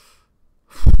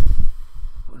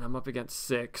 When I'm up against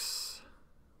 6,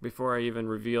 before I even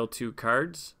reveal 2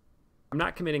 cards, I'm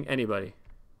not committing anybody.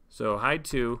 So hide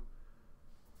 2.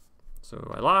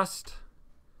 So I lost.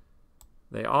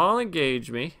 They all engage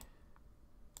me.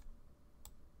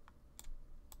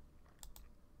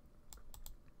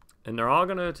 And they're all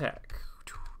going to attack.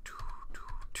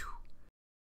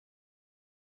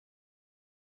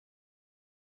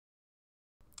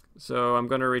 So I'm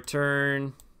going to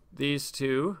return these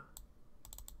 2.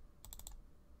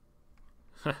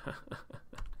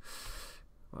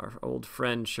 Our old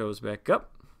friend shows back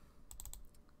up.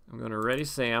 I'm going to ready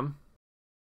Sam.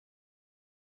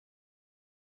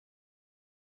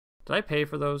 Did I pay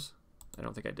for those? I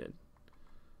don't think I did.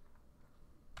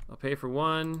 I'll pay for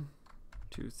 1,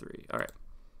 2, 3. All right.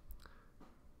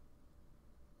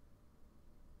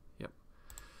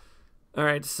 All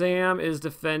right, Sam is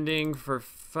defending for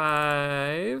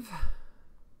 5.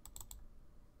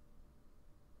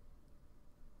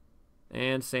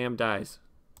 And Sam dies.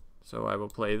 So I will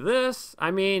play this.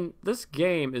 I mean, this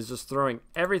game is just throwing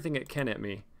everything it can at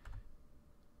me.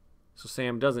 So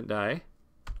Sam doesn't die.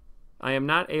 I am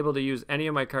not able to use any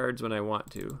of my cards when I want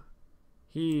to.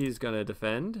 He's going to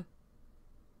defend.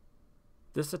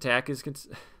 This attack is...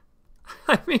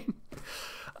 I mean,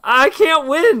 I can't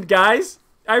win, guys.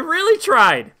 I really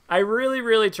tried. I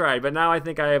really tried, but now I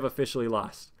think I have officially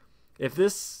lost. If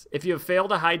you have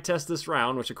failed to hide test this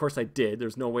round, which of course I did,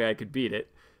 there's no way I could beat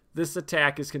it, this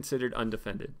attack is considered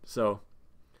undefended. So,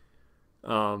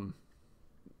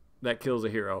 that kills a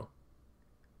hero.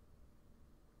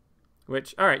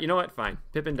 Which, all right, you know what? Fine.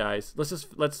 Pippin dies.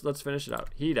 Let's finish it out.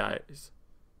 He dies.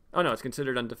 Oh no, it's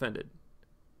considered undefended.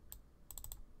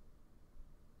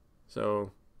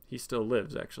 So he still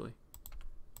lives actually.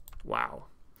 Wow.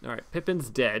 All right, Pippin's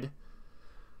dead.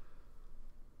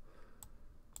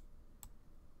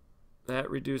 That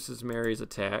reduces Mary's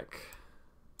attack.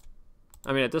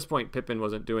 I mean, at this point, Pippin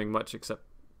wasn't doing much except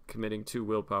committing 2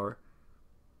 willpower.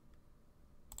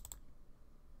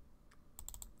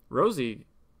 Rosie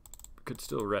could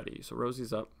still ready, so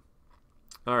Rosie's up.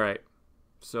 All right,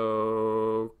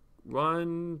 so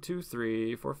 1, 2,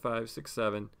 3, 4, 5, 6,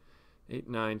 7, 8,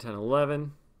 9, 10,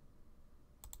 11.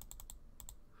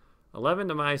 11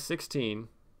 to my 16.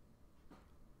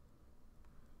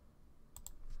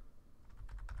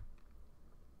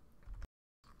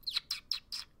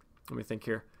 Let me think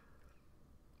here.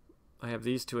 I have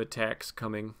these 2 attacks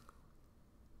coming.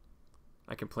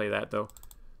 I can play that though.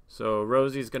 So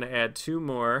Rosie's going to add 2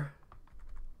 more.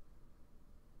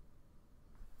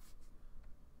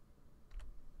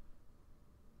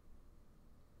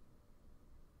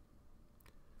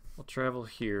 I'll travel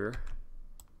here.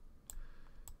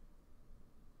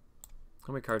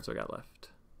 How many cards do I got left?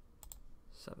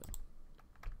 7.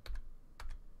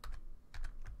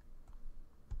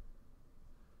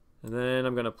 And then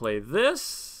I'm going to play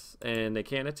this, and they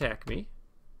can't attack me.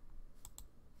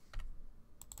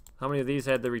 How many of these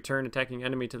had the return attacking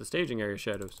enemy to the staging area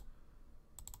shadows?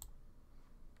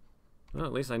 Well,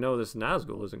 at least I know this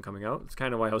Nazgul isn't coming out. That's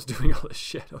kind of why I was doing all the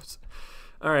shadows.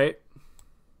 Alright.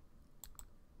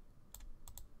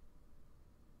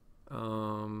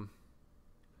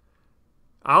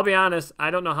 I'll be honest, I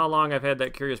don't know how long I've had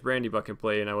that Curious Brandybuck in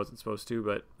play, and I wasn't supposed to,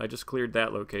 but I just cleared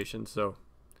that location, so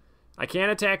I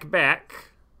can't attack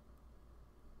back.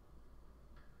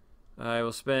 I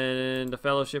will spend a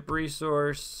Fellowship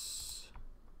resource.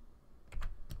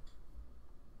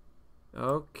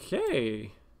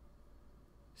 Okay.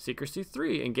 Secrecy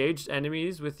 3. Engaged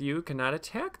enemies with you cannot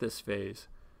attack this phase.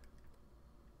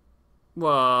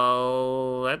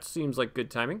 Well, that seems like good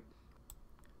timing.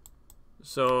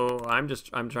 So I'm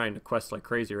trying to quest like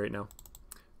crazy right now.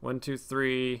 1, 2,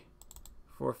 3,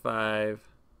 4, 5,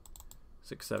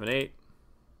 6, 7, 8.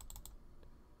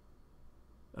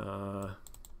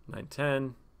 9,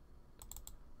 10,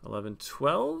 11,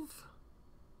 12.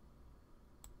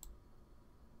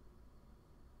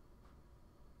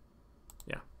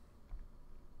 Yeah.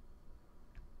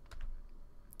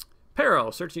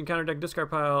 Peril. Searching counter deck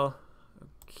discard pile.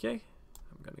 Okay.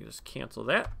 I'm going to just cancel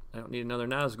that. I don't need another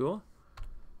Nazgul.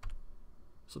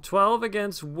 So 12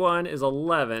 against 1 is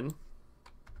 11.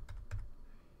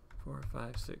 4,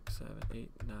 5, 6, 7,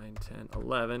 8, 9, 10,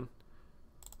 11.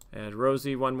 Add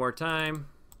Rosie one more time.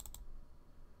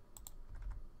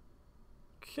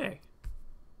 Okay.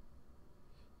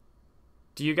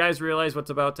 Do you guys realize what's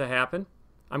about to happen?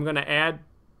 I'm going to add,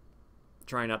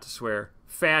 try not to swear,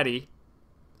 Fatty.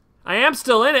 I am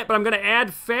still in it, but I'm going to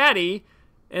add Fatty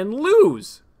and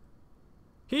lose.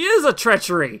 He is a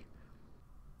treachery.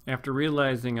 After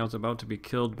realizing I was about to be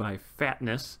killed by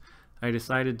fatness, I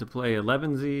decided to play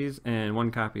 11 Zs and 1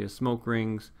 copy of Smoke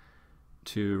Rings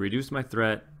to reduce my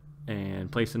threat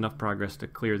and place enough progress to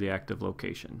clear the active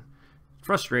location.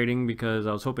 Frustrating because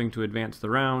I was hoping to advance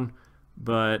the round,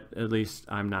 but at least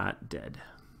I'm not dead.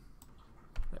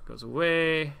 That goes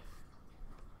away.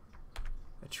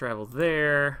 I travel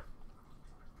there.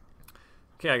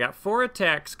 Okay, I got 4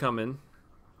 attacks coming.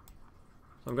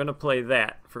 So I'm going to play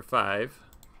that for 5.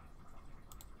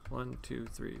 1, 2,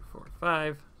 3, 4,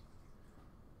 5.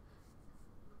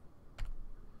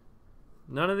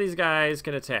 None of these guys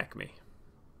can attack me.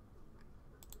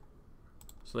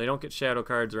 So they don't get shadow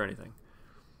cards or anything.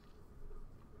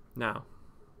 Now,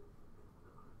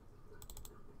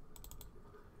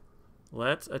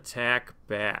 let's attack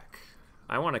back.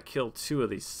 I want to kill 2 of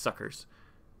these suckers.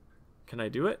 Can I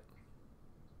do it?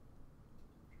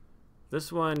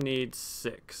 This one needs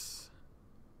 6.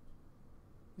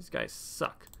 These guys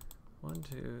suck. 1,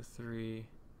 2, 3.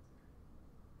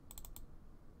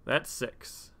 That's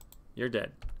 6. You're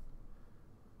dead.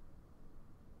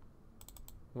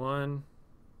 1,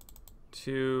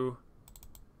 2,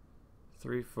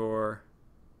 3, 4.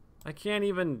 I can't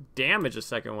even damage a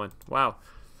second one. Wow.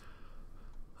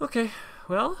 Okay,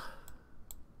 well,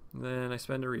 then I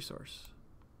spend a resource.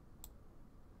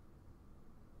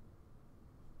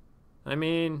 I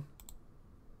mean,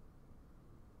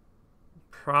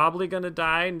 probably gonna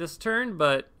die in this turn,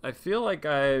 but I feel like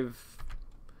I've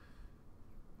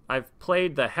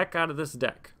played the heck out of this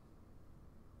deck.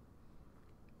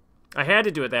 I had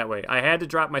to do it that way. I had to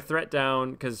drop my threat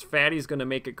down because Fatty's gonna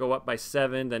make it go up by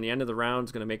 7, then the end of the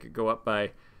round's gonna make it go up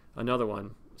by another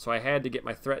one. So I had to get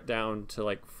my threat down to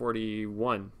like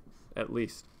 41 at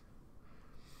least.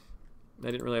 I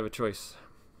didn't really have a choice.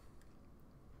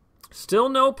 Still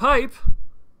no pipe.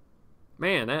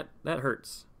 Man, that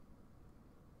hurts.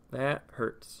 That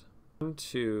hurts. 1,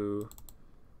 2,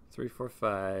 3, 4,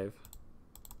 5,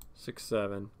 6,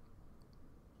 7.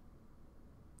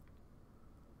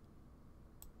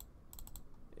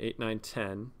 8, 9,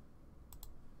 10.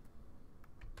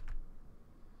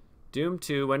 Doom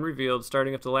 2, when revealed,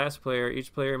 starting with the last player,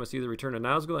 each player must either return a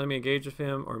Nazgul enemy engaged with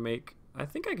him or make... I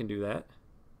think I can do that.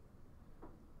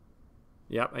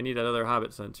 Yep, I need that other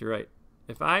Hobbit sense, you're right.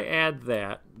 If I add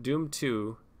that, Doom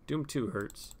 2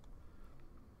 hurts.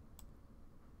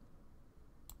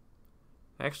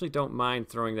 I actually don't mind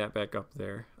throwing that back up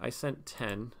there. I sent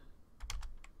 10.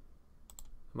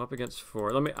 I'm up against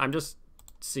 4. I'm just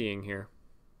seeing here.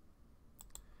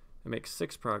 I make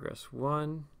 6 progress.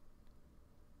 1.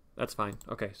 That's fine.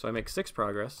 Okay, so I make 6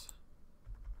 progress.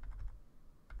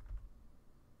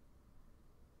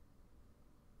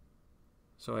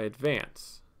 So I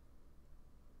advance.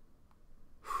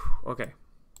 Whew, okay.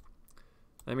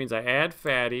 That means I add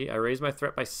Fatty. I raise my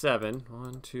threat by 7.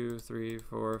 1, 2, 3,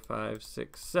 4, 5,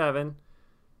 6, 7.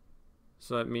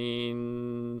 So that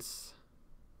means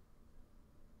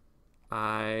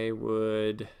I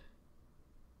would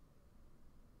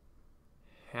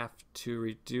have to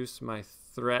reduce my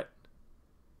threat.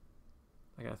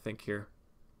 I gotta think here.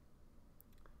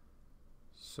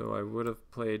 So I would have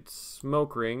played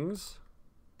Smoke Rings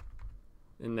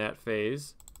in that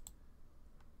phase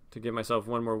to give myself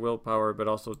 1 more willpower, but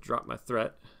also drop my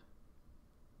threat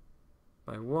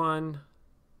by 1.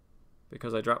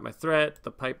 Because I dropped my threat,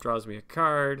 the pipe draws me a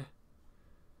card.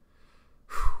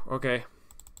 Whew, okay.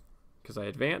 Because I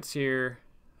advance here,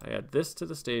 I add this to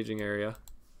the staging area.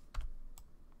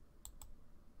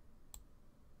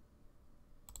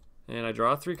 And I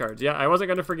draw 3 cards. Yeah, I wasn't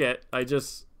going to forget. I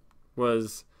just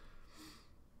was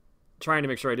trying to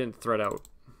make sure I didn't threat out.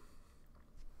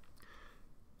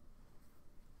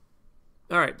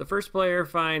 Alright, the first player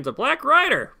finds a Black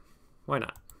Rider. Why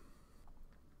not?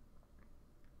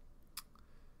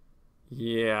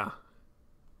 Yeah.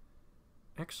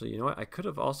 Actually, you know what? I could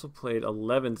have also played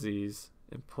 11sies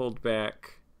and pulled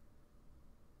back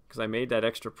because I made that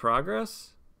extra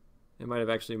progress. It might have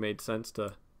actually made sense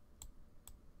to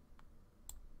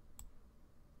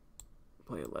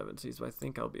play 11sies, but I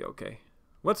think I'll be okay.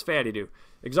 What's Fatty do?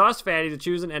 Exhaust Fatty to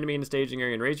choose an enemy in the staging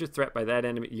area and raise your threat by that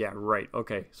enemy. Yeah, right.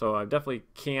 Okay, so I definitely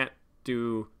can't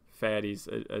do Fatty's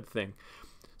a thing.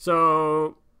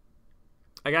 So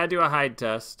I gotta do a hide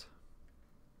test.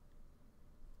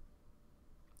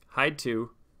 Hide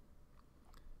 2.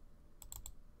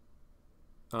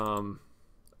 I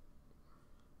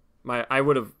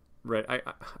would have read.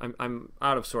 I'm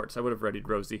out of sorts. I would have readied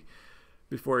Rosie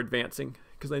before advancing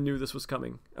because I knew this was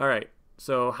coming. All right.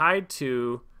 So hide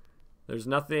 2, there's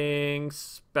nothing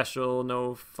special,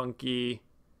 no funky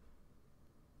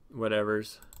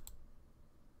whatevers.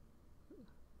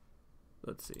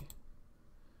 Let's see.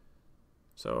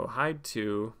 So hide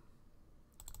 2,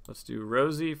 let's do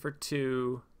Rosie for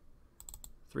 2,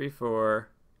 3, 4,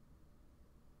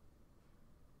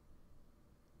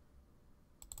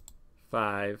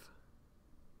 5.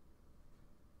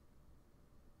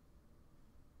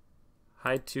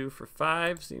 Hide 2 for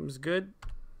 5 seems good.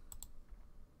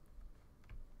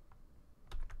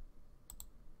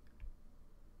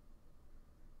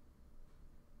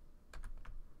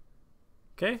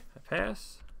 Okay, I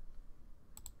pass.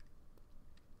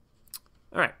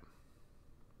 Alright.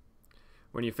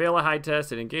 When you fail a hide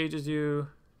test, it engages you.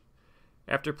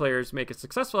 After players make a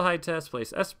successful hide test,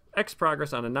 place X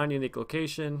progress on a non-unique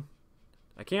location.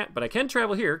 I can't, but I can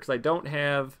travel here because I don't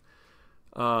have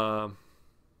another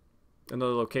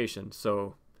location.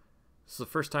 So this is the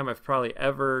first time I've probably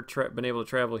ever been able to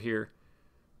travel here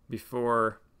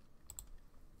before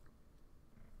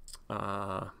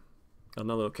another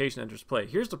location enters play.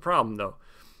 Here's the problem though.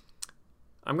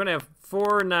 I'm gonna have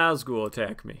 4 Nazgul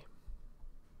attack me.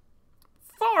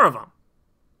 4 of them.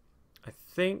 I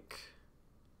think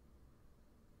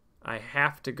I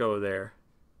have to go there.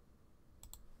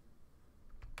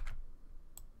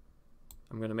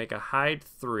 I'm gonna make a hide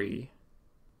 3.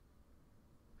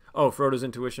 Oh, Frodo's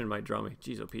intuition might draw me.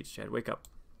 Jeez, oh Peach, Chad, wake up.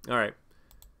 All right,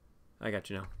 I got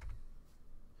you now.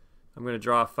 I'm gonna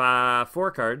draw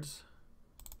 4 cards.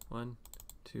 1,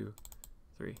 2,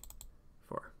 3,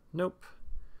 4. Nope.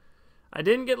 I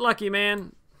didn't get lucky,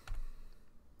 man.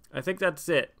 I think that's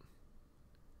it.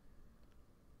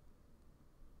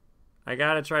 I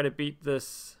gotta try to beat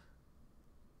this.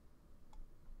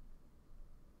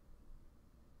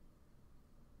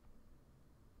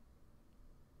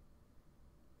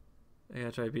 I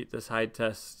gotta try to beat this hide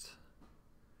test.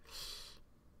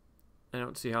 I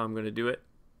don't see how I'm gonna do it.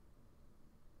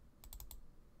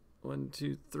 1,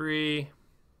 2, 3.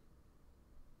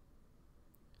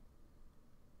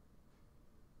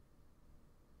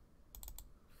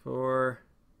 4,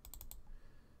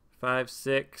 5,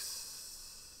 6,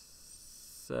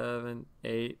 7,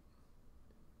 8.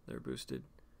 They're boosted.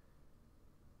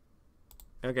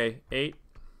 Okay, 8.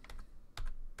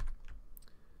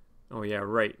 Oh yeah,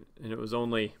 right. And it was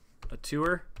only a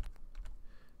 2-er.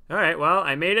 Alright, well,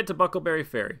 I made it to Buckleberry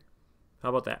Ferry. How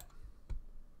about that?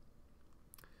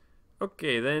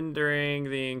 Okay, then during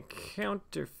the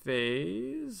encounter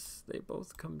phase, they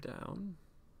both come down.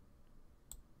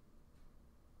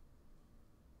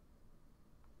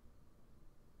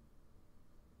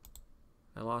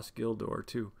 I lost Gildor,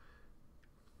 too.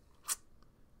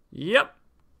 Yep.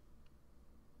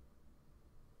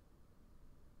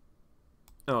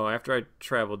 Oh, after I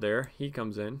traveled there, he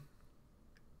comes in.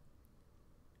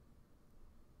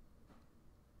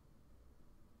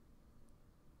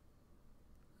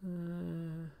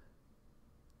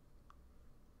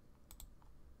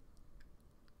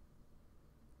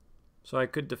 So I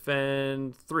could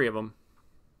defend 3 of them.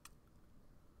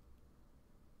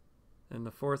 And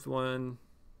the 4th one...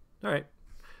 Alright.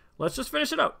 Let's just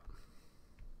finish it up.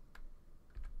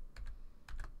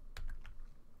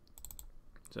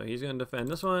 So he's going to defend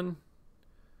this one.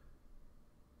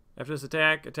 After this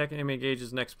attack, attacking enemy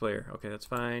engages next player. Okay, that's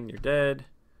fine. You're dead.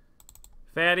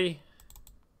 Fatty.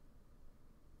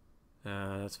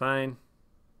 That's fine.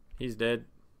 He's dead.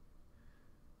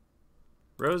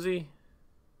 Rosie.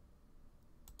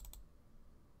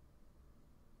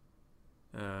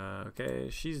 Okay,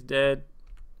 she's dead.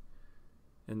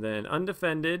 And then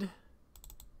undefended.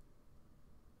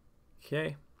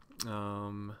 Okay.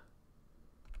 That'll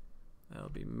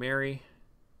be Mary.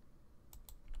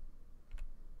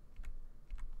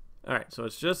 Alright, so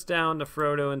it's just down to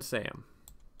Frodo and Sam.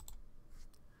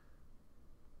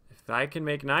 If I can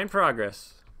make 9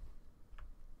 progress.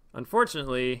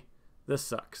 Unfortunately, this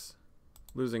sucks.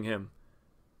 Losing him.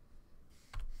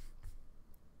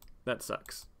 That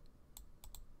sucks.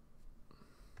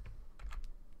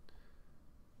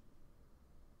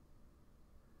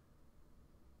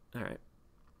 Alright.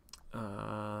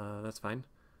 That's fine.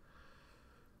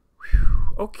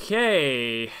 Whew.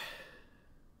 Okay.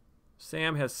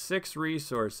 Sam has 6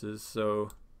 resources, so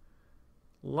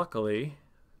luckily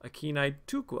a Kenai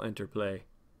Took will enter play.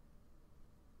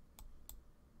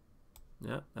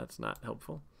 Yeah, that's not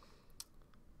helpful.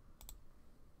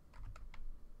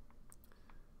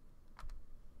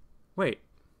 Wait.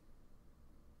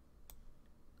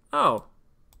 Oh.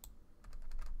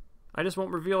 I just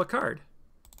won't reveal a card.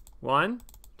 1,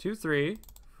 2, 3,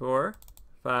 4,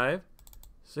 5,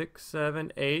 6,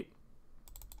 7, 8,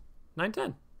 9,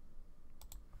 10.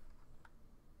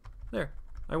 There.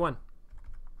 I won.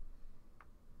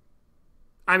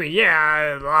 I mean,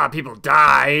 yeah, a lot of people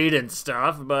died and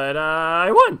stuff, but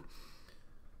I won.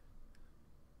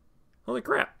 Holy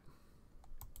crap.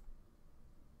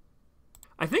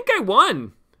 I think I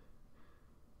won.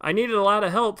 I needed a lot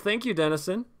of help. Thank you,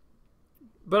 Dennison.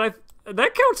 But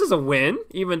that counts as a win,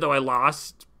 even though I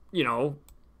lost, you know,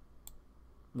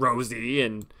 Rosie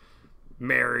and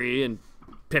Mary and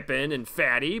Pippin and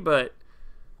Fatty, but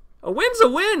a win's a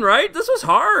win, right? This was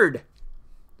hard.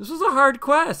 This was a hard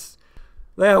quest.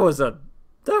 That was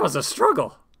a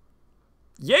struggle.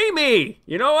 Yay me!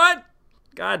 You know what?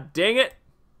 God dang it.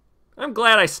 I'm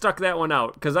glad I stuck that one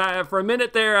out, because for a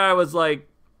minute there I was like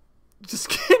just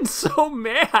getting so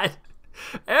mad.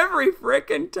 Every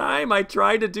frickin' time I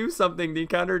tried to do something, the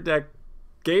encounter deck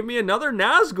gave me another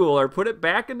Nazgul or put it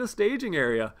back in the staging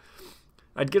area.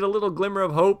 I'd get a little glimmer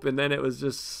of hope, and then it was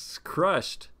just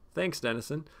crushed. Thanks,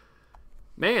 Dennison.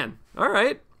 Man,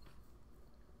 alright.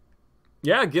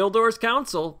 Yeah, Gildor's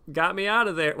Council got me out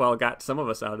of there. Well, got some of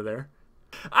us out of there.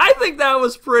 I think that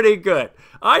was pretty good.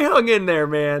 I hung in there,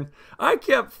 man. I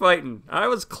kept fighting. I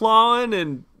was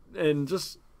clawing and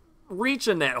just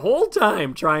reaching that whole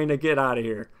time trying to get out of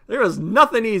here. There was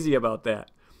nothing easy about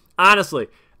that. Honestly,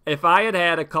 if I had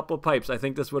had a couple pipes, I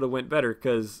think this would have went better,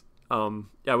 because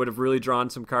I would have really drawn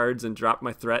some cards and dropped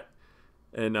my threat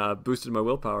and boosted my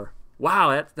willpower.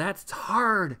 Wow, that's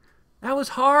hard. That was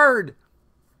hard.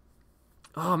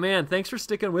 Oh, man, thanks for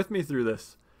sticking with me through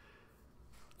this.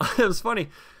 It was funny.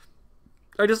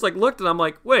 I just looked and I'm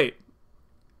like, wait.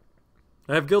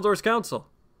 I have Gildor's Council.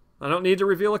 I don't need to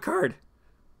reveal a card.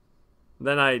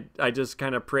 Then I just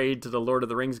kind of prayed to the Lord of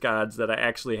the Rings gods that I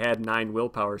actually had 9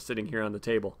 willpower sitting here on the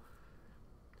table.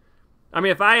 I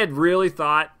mean, if I had really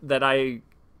thought that I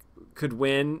could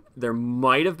win, there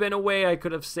might have been a way I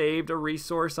could have saved a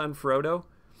resource on Frodo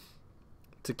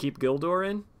to keep Gildor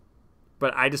in.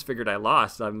 But I just figured I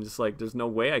lost. I'm just like, there's no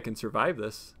way I can survive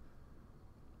this.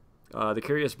 The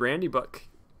Curious Brandy book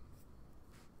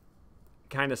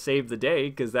kind of saved the day,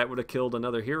 because that would have killed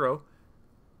another hero.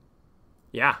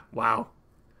 Yeah, wow.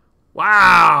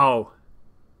 Wow!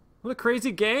 What a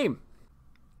crazy game.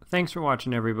 Thanks for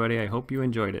watching, everybody. I hope you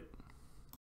enjoyed it.